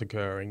process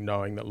occurring,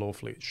 knowing that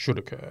lawfully it should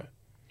occur.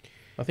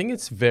 I think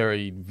it's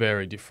very,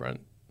 very different.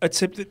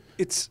 Except that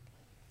it's,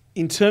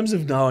 in terms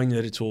of knowing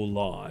that it's all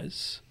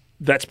lies,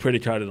 that's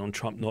predicated on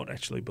Trump not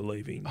actually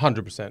believing.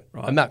 100%.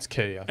 Right. And that's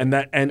key. I think. And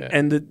that Yeah.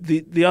 and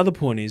the other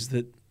point is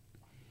that,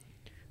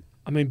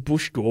 I mean,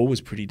 Bush Gore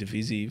was pretty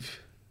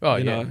divisive. Oh,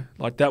 you yeah. know?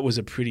 Like, that was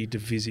a pretty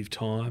divisive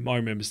time. I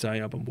remember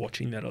staying up and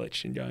watching that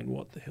election going,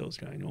 what the hell's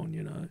going on,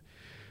 you know?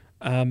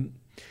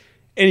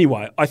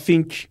 Anyway, I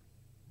think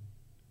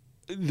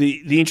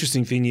the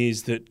interesting thing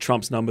is that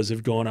Trump's numbers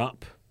have gone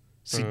up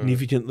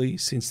significantly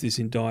since this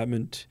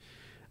indictment.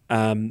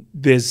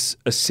 There's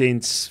a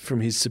sense from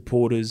his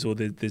supporters, or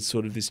there's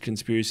sort of this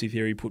conspiracy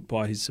theory put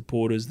by his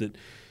supporters, that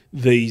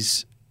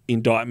these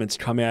indictments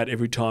come out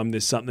every time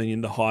there's something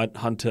in the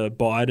Hunter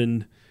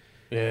Biden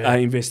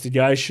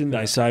investigation.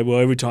 They say, well,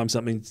 every time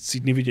something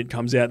significant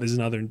comes out, there's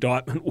another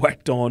indictment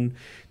whacked on.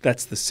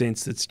 That's the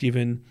sense that's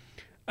given.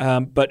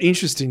 But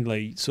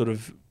interestingly, sort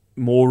of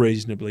more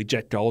reasonably,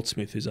 Jack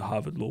Goldsmith, who's a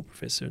Harvard law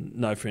professor and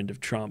no friend of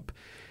Trump,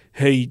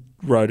 he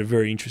wrote a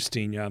very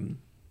interesting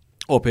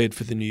op-ed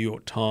for the New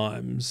York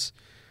Times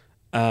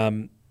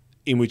in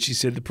which he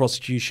said the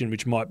prosecution,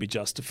 which might be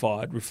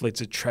justified, reflects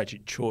a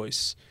tragic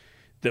choice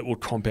that will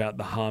compound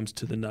the harms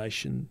to the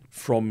nation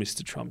from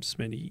Mr. Trump's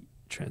many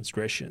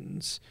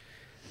transgressions.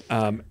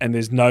 And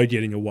there's no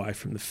getting away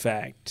from the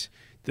fact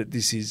that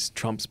this is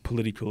Trump's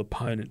political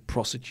opponent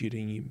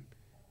prosecuting him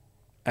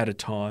at a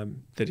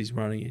time that he's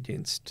running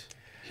against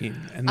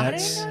him. And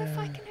that's, I don't know if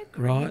I can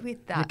agree right.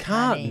 with that. You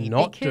can't Honey,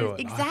 not because do it, I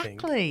think.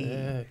 Exactly.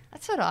 Yeah.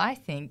 That's what I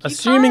think. You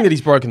Assuming can't- that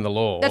he's broken the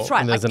law, That's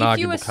right. and there's Like, an if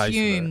you arguable case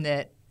assume for it.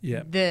 that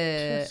Yeah. the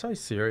It's so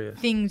serious.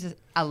 things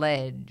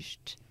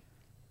alleged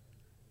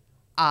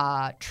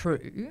are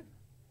true,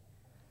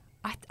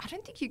 I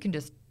don't think you can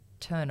just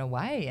turn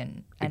away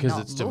and Because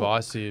not it's look.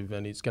 divisive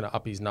and it's going to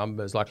up his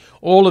numbers. Like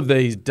all of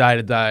these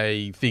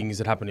day-to-day things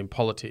that happen in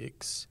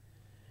politics,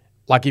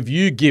 like if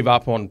you give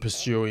up on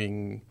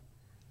pursuing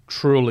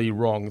truly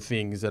wrong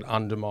things that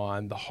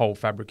undermine the whole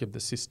fabric of the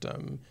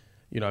system,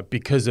 you know,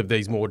 because of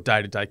these more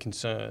day-to-day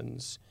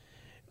concerns,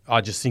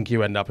 I just think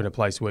you end up in a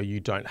place where you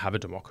don't have a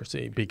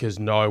democracy because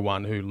no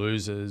one who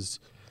loses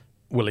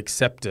will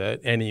accept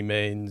it. Any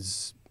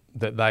means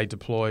that they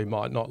deploy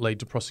might not lead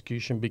to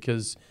prosecution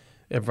because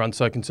everyone's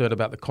so concerned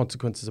about the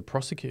consequences of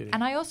prosecuting.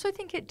 And I also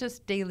think it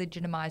just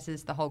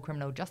delegitimizes the whole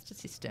criminal justice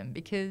system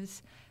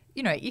because,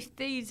 you know, if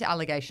these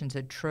allegations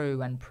are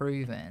true and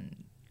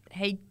proven,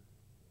 he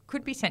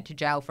could be sent to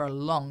jail for a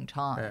long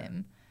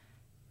time.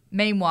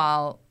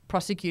 Meanwhile,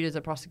 prosecutors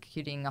are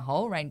prosecuting a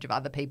whole range of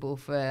other people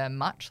for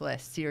much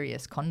less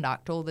serious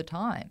conduct all the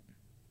time.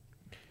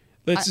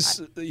 Okay.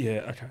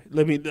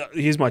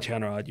 Here's my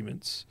counter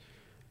arguments.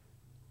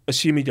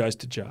 Assume he goes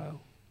to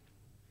jail.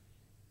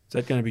 Is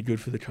that going to be good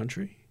for the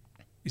country?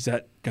 Is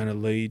that going to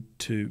lead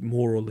to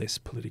more or less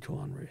political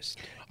unrest?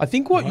 I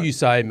think what you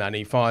say,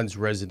 Manny, finds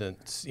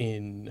resonance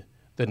in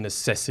the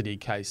necessity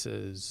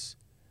cases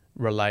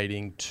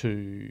relating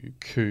to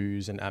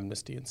coups and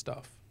amnesty and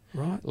stuff.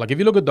 Right. Like if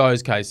you look at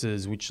those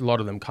cases, which a lot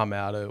of them come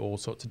out of all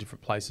sorts of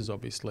different places,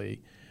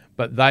 obviously,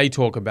 but they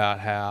talk about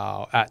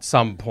how at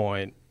some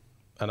point,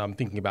 and I'm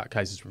thinking about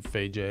cases from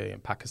Fiji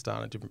and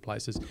Pakistan and different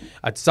places,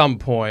 at some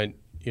point,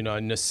 you know,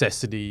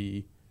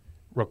 necessity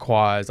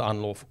requires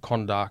unlawful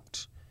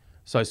conduct.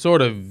 So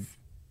sort of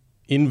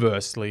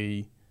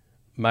inversely,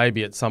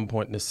 maybe at some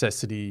point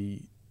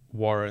necessity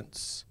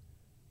warrants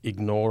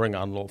ignoring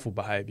unlawful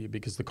behaviour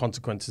because the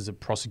consequences of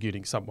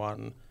prosecuting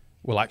someone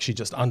will actually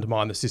just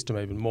undermine the system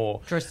even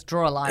more. Just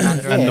draw a line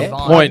under And it. the and move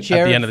on. point at the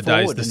Jared end of the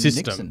day is Ford the and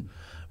system. Nixon.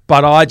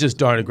 But I just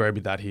don't agree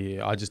with that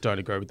here.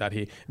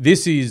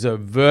 This is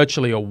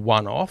virtually a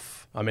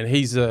one-off. I mean,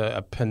 he's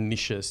a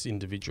pernicious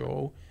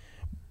individual,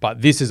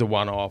 but this is a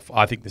one-off.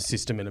 I think the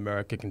system in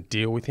America can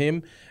deal with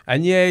him.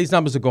 And yeah, his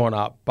numbers have gone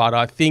up, but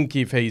I think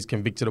if he's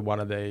convicted of one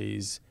of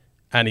these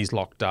and he's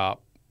locked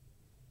up,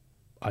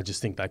 I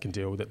just think they can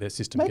deal with it. Their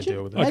system can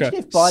deal with it. Imagine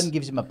if Biden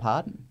gives him a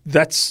pardon.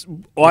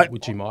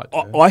 Which he might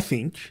do. I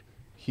think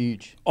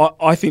Huge.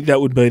 I think that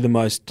would be the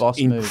most Boss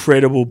move.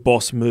 incredible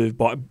boss move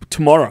by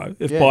tomorrow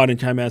if Biden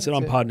came out and said,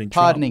 I'm pardoning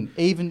Trump. Pardoning.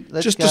 Even,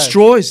 let's Just go.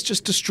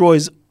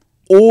 destroys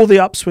all the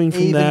upswing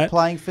from Even that.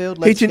 playing field,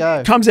 let's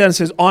go. Comes out and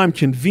says, I'm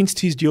convinced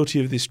he's guilty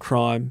of this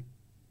crime,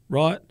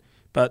 right?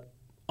 But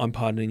I'm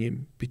pardoning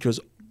him because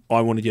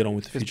I want to get on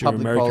with the Because future of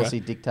public America. policy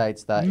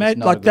dictates that. Mate, It's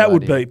not a like good that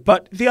would idea. be.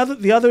 But the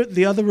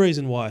other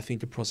reason why I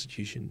think a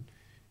prosecution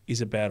is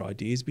a bad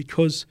idea is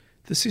because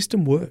the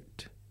system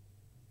worked.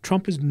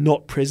 Trump is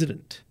not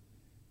president.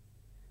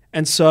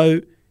 And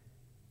so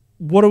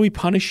what are we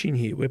punishing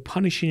here? We're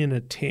punishing an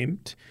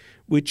attempt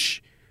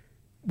which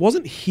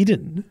wasn't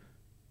hidden,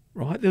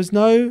 right? There's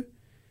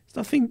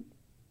nothing.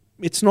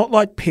 It's not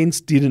like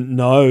Pence didn't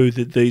know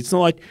that it's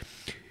not like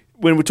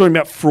when we're talking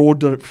about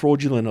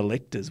fraudulent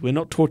electors, we're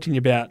not talking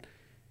about,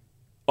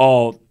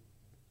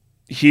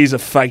 here's a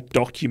fake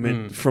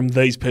document from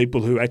these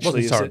people who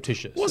actually wasn't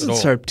surreptitious. Wasn't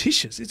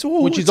surreptitious. It's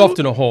all, which is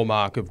often a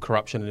hallmark of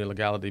corruption and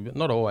illegality, but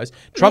not always.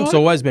 Trump's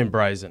always been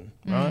brazen,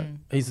 right?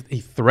 He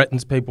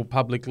threatens people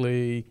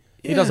publicly.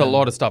 He does a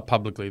lot of stuff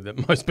publicly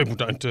that most people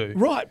don't do.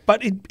 Right,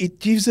 but it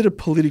gives it a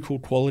political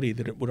quality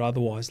that it would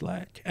otherwise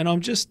lack. And I'm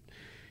just,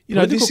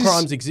 political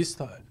crimes exist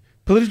though.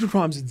 Political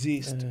crimes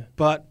exist,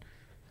 but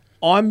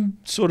I'm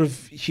sort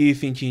of here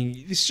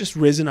thinking this just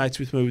resonates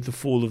with me with the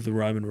fall of the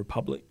Roman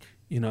Republic,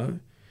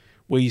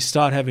 where you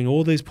start having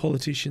all these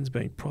politicians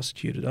being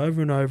prosecuted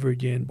over and over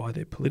again by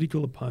their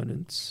political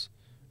opponents,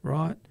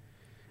 right?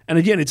 And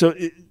again,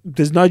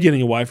 there's no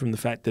getting away from the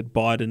fact that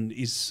Biden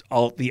is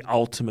the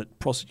ultimate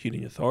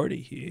prosecuting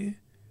authority here.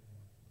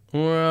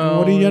 Well,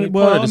 what are you going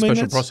to?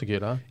 Special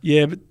prosecutor.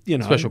 Yeah, but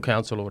special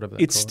counsel or whatever.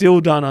 It's still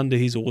done under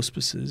his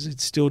auspices.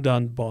 It's still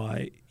done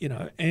by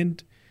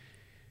and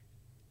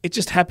it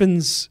just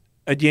happens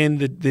again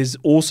that there's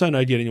also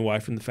no getting away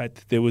from the fact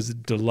that there was a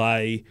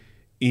delay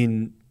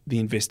in the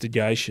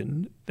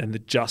investigation, and the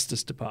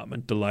Justice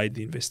Department delayed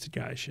the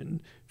investigation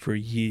for a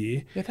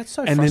year. Yeah, that's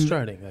so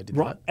frustrating. They did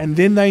that. And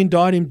then they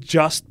indict him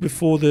just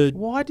before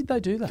Why did they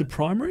do that? The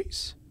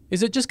primaries.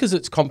 Is it just because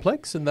it's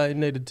complex and they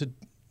needed to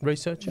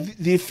research it?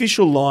 The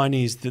official line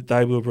is that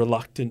they were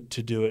reluctant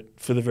to do it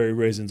for the very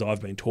reasons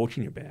I've been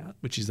talking about,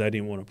 which is they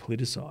didn't want to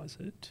politicise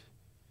it.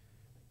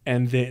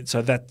 And then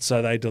so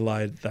they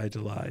delayed,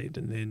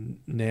 and then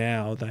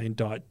now they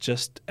indict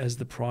just as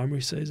the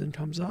primary season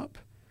comes up.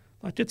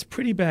 Like, it's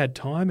pretty bad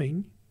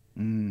timing,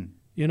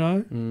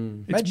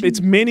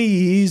 It's many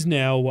years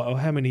now, or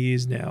how many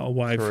years now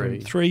away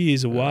from 3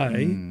 years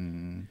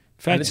away.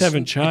 Facts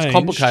haven't changed. It's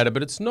complicated,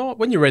 but it's not.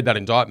 When you read that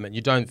indictment,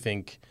 you don't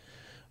think,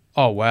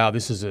 oh, wow,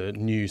 this is a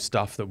new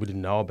stuff that we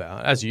didn't know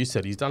about. As you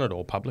said, he's done it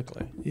all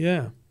publicly.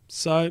 Yeah.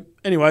 So,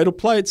 anyway, it'll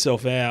play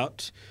itself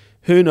out.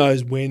 Who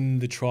knows when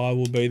the trial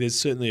will be? There's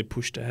certainly a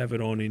push to have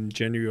it on in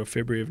January or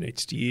February of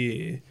next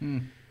year.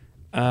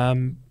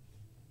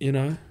 He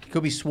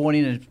could be sworn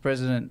in as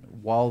president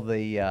while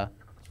the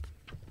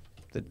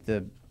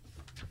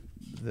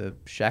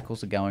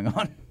shackles are going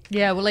on.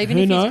 Yeah, well, even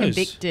if he's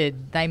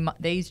convicted,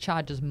 these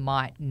charges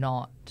might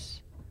not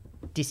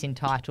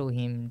disentitle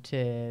him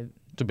to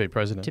be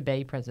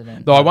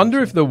president. Though I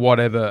wonder if the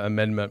whatever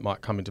amendment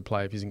might come into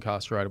play if he's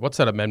incarcerated. What's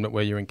that amendment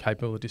where you're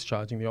incapable of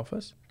discharging the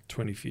office?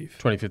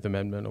 25th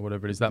Amendment or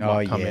whatever it is. That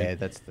might come in.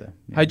 That's the...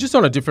 Yeah. Hey, just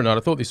on a different note, I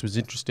thought this was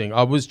interesting.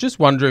 I was just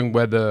wondering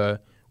whether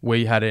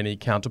we had any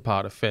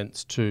counterpart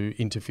offence to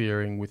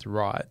interfering with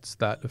rights,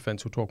 that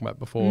offence we were talking about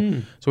before.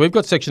 So we've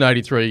got Section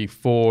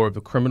 83(4) of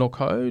the Criminal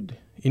Code,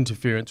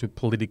 interference with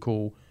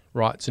political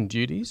rights and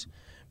duties.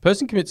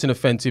 Person commits an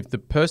offence if the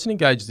person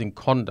engages in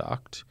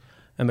conduct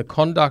and the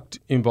conduct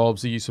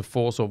involves the use of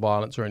force or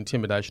violence or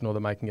intimidation or the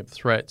making of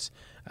threats,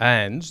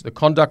 and the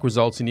conduct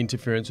results in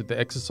interference with the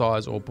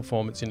exercise or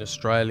performance in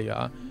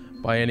Australia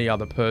by any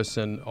other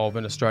person of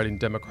an Australian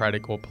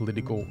democratic or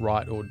political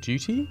right or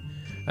duty,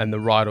 and the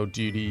right or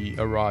duty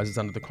arises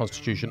under the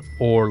Constitution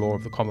or law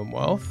of the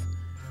Commonwealth.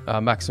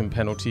 Maximum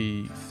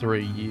penalty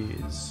 3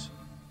 years.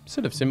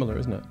 Sort of similar,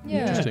 isn't it?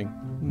 Yeah. Interesting.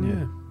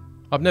 Yeah.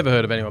 I've never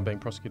heard of anyone being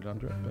prosecuted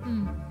under it. But.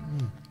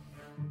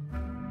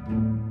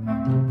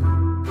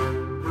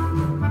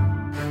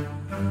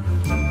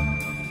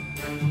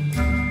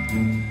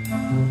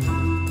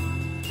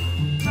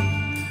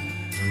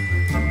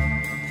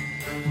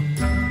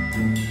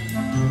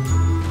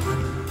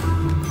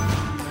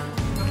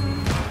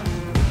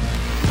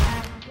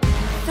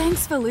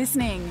 Thanks for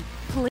listening.